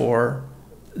worked for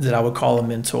that I would call a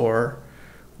mentor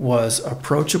was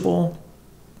approachable.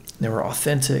 They were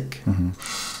authentic. Mm-hmm.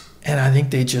 And I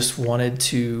think they just wanted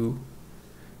to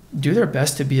do their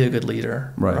best to be a good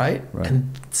leader, right?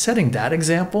 And setting that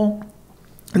example.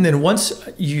 And then once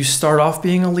you start off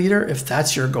being a leader, if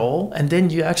that's your goal, and then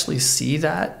you actually see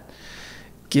that,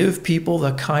 give people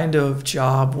the kind of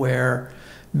job where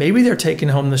maybe they're taking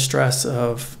home the stress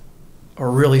of a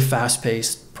really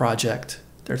fast-paced project.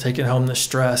 They're taking home the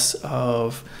stress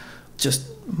of just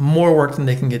more work than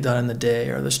they can get done in the day,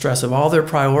 or the stress of all their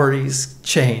priorities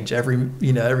change every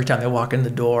time they walk in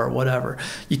the door or whatever.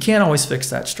 You can't always fix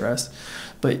that stress,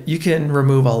 but you can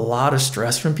remove a lot of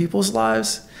stress from people's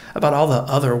lives about all the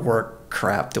other work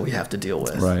crap that we have to deal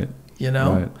with. Right. You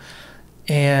know? Right.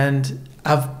 And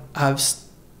I've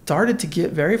started to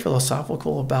get very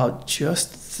philosophical about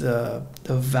just the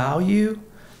value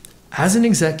as an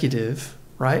executive,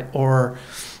 right? Or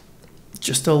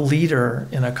just a leader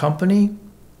in a company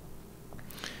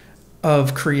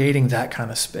of creating that kind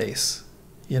of space,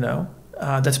 you know?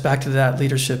 That's back to that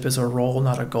leadership is a role,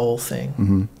 not a goal thing.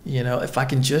 Mm-hmm. You know, if I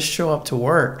can just show up to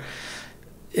work,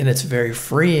 and it's very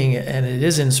freeing and it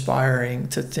is inspiring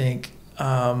to think,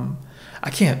 I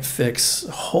can't fix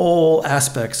whole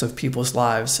aspects of people's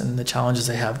lives and the challenges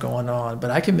they have going on, but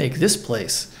I can make this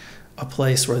place a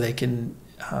place where they can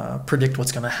predict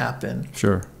what's going to happen.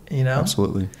 Sure. You know?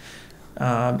 Absolutely.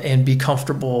 And be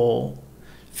comfortable,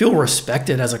 feel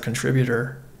respected as a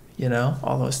contributor, you know,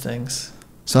 all those things.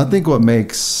 So I think what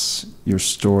makes your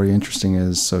story interesting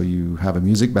is, so you have a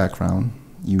music background.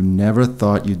 You never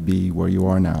thought you'd be where you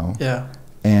are now. Yeah.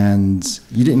 And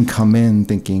you didn't come in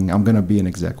thinking, I'm going to be an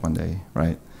exec one day,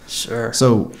 right? Sure.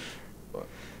 So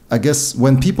I guess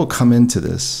when people come into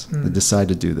this, they decide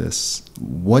to do this,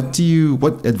 what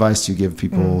advice do you give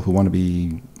people who want to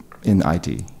be in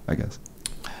IT, I guess?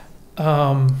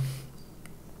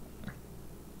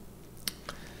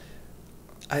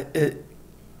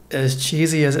 As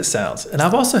cheesy as it sounds, and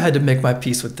I've also had to make my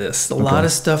peace with this. A lot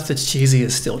of stuff that's cheesy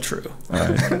is still true. All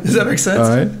right. Does that make sense?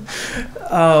 All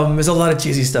right. There's a lot of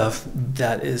cheesy stuff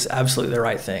that is absolutely the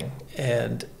right thing,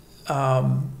 and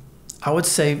I would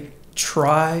say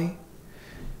try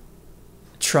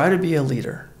to be a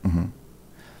leader. Mm-hmm.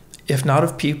 If not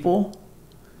of people,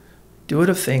 do it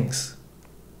of things.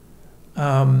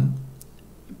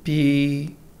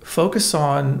 Focus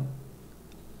on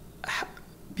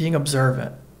being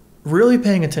observant, really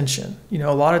paying attention. You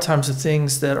know, a lot of times the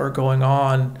things that are going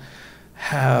on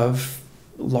have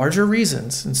larger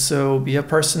reasons. And so be a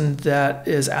person that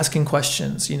is asking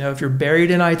questions. You know, if you're buried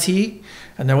in IT,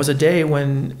 and there was a day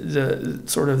when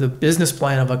the business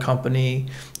plan of a company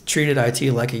treated IT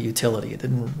like a utility. It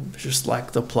didn't, just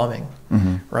like the plumbing,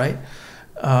 right?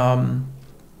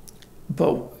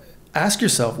 But ask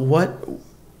yourself,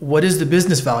 what is the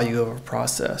business value of a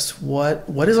process? What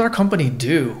does our company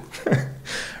do?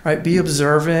 Right? Be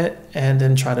observant and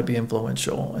then try to be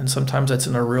influential. And sometimes that's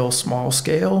in a real small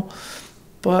scale,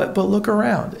 but look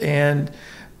around and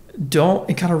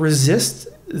kind of resist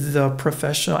the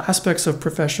professional aspects of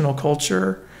professional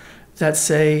culture that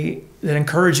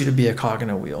encourage you to be a cog in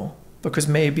a wheel, because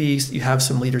maybe you have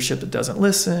some leadership that doesn't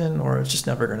listen, or it's just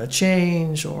never going to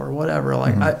change, or whatever.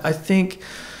 Like I think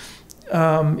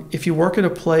if you work at a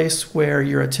place where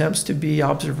your attempts to be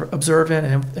observant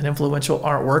and influential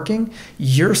aren't working,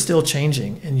 you're still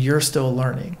changing and you're still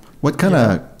learning. What kind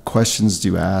of questions do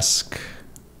you ask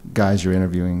guys you're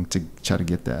interviewing to try to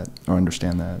get that or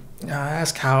understand that? I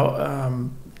ask how,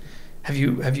 have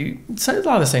you said a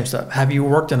lot of the same stuff. Have you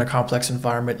worked in a complex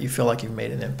environment you feel like you've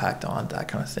made an impact on, that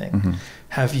kind of thing?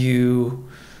 Have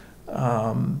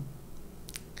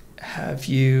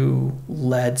you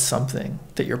led something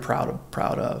that you're proud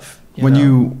of? When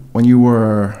you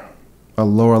were a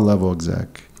lower level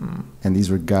exec, and these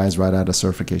were guys right out of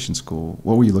certification school,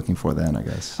 what were you looking for then, I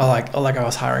guess? Like I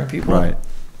was hiring people? Right.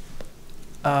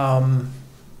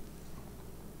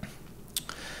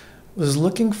 Was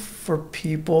looking for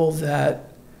people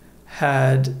that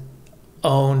had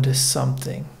owned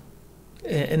something,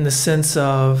 in the sense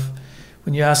of,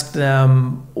 when you ask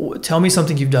them, tell me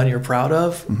something you've done you're proud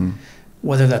of,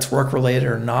 whether that's work related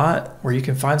or not, where you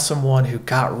can find someone who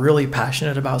got really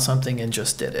passionate about something and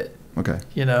just did it. Okay.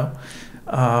 You know,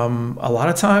 a lot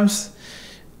of times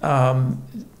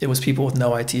it was people with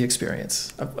no IT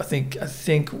experience. I think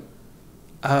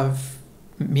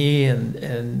me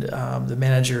and the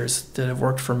managers that have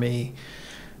worked for me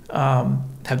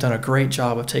have done a great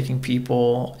job of taking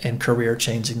people and career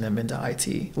changing them into IT.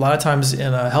 A lot of times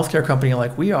in a healthcare company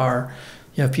like we are,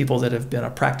 you have people that have been a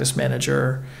practice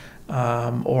manager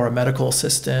or a medical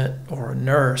assistant or a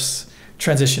nurse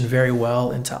transition very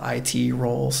well into IT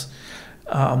roles.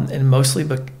 And mostly,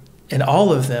 but in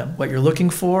all of them, what you're looking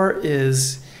for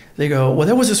is they go, well,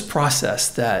 there was this process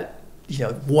that,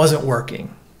 wasn't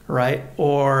working, right?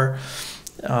 Or,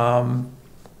 I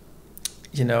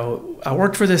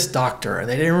worked for this doctor and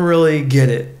they didn't really get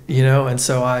it, and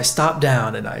so I stopped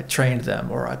down and I trained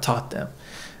them or I taught them.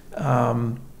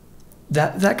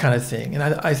 That kind of thing. And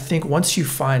I think once you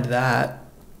find that,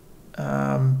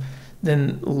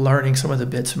 then learning some of the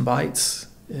bits and bytes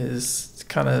is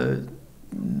kind of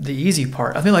the easy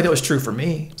part. I feel like that was true for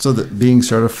me. So being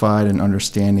certified and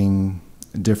understanding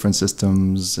different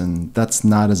systems, and that's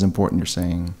not as important, you're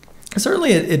saying?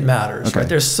 Certainly it matters, okay. Right?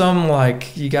 There's some,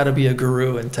 like, you got to be a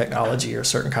guru in technology or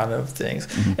certain kind of things.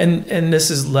 Mm-hmm. And this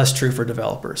is less true for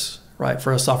developers, right?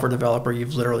 For a software developer,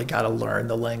 you've literally got to learn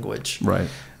the language. Right.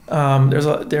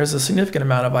 There's a significant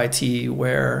amount of IT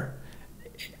where,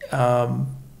 and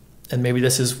maybe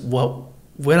this is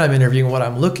when I'm interviewing, what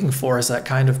I'm looking for is that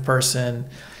kind of person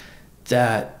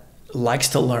that likes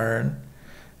to learn,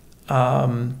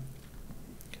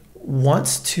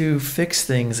 wants to fix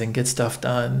things and get stuff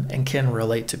done, and can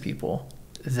relate to people.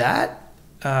 That,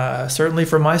 certainly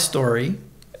for my story,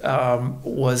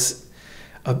 was,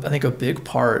 I think, a big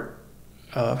part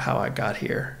of how I got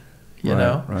here. You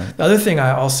know? Right. The other thing I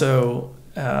also,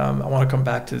 I want to come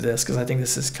back to this because I think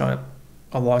this is kind of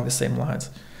along the same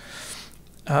lines.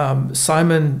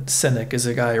 Simon Sinek is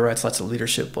a guy who writes lots of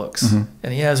leadership books. Mm-hmm.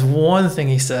 And he has one thing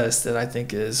he says that I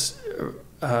think is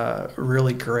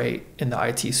really great in the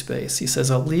IT space. He says,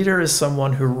 a leader is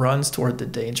someone who runs toward the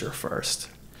danger first.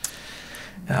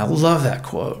 And I love that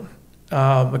quote.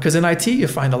 Because in IT, you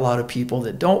find a lot of people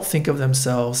that don't think of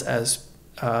themselves as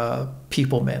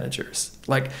people managers.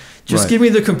 Like, just give me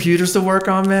the computers to work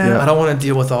on, man. Yeah. I don't want to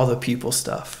deal with all the people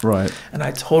stuff. Right. And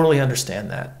I totally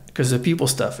understand that because the people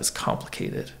stuff is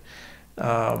complicated.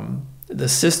 The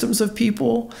systems of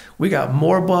people, we got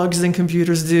more bugs than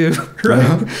computers do,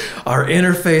 right? Yeah. Our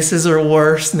interfaces are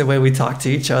worse than the way we talk to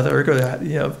each other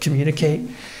or communicate.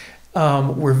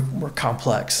 We're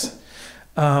complex.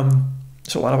 So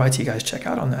a lot of IT guys check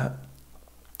out on that.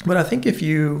 But I think if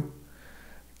you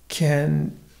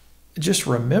can just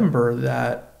remember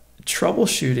that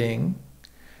troubleshooting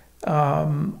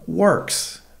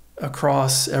works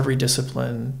across every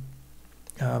discipline,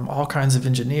 all kinds of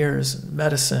engineers,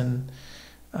 medicine,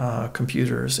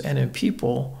 computers, and in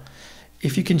people.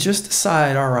 If you can just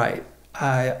decide, all right,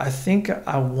 I think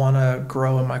I want to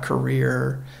grow in my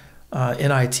career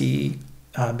in IT.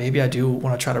 Maybe I do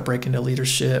want to try to break into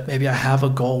leadership. Maybe I have a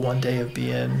goal one day of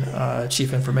being a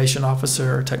chief information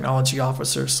officer or technology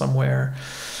officer somewhere.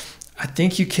 I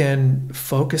think you can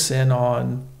focus in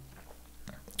on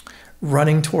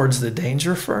running towards the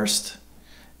danger first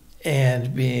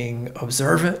and being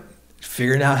observant,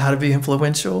 figuring out how to be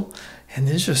influential, and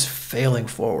then just failing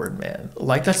forward, man.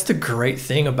 Like, that's the great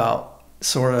thing about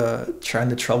sort of trying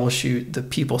to troubleshoot the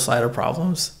people side of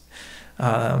problems.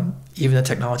 Even the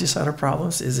technology side of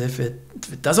problems is if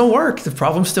it doesn't work, the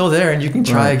problem's still there and you can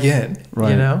try again,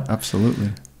 Right.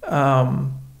 Absolutely.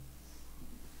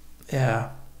 Yeah.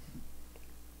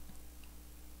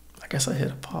 I guess I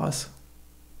hit a pause.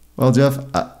 Well, Jeff,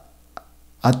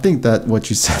 I think that what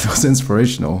you said was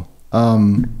inspirational. But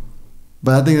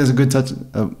I think there's a good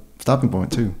stopping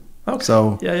point too. Okay.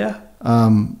 So yeah.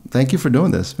 Thank you for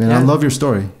doing this, man. I love your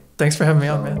story. Thanks for having me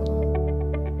on, man.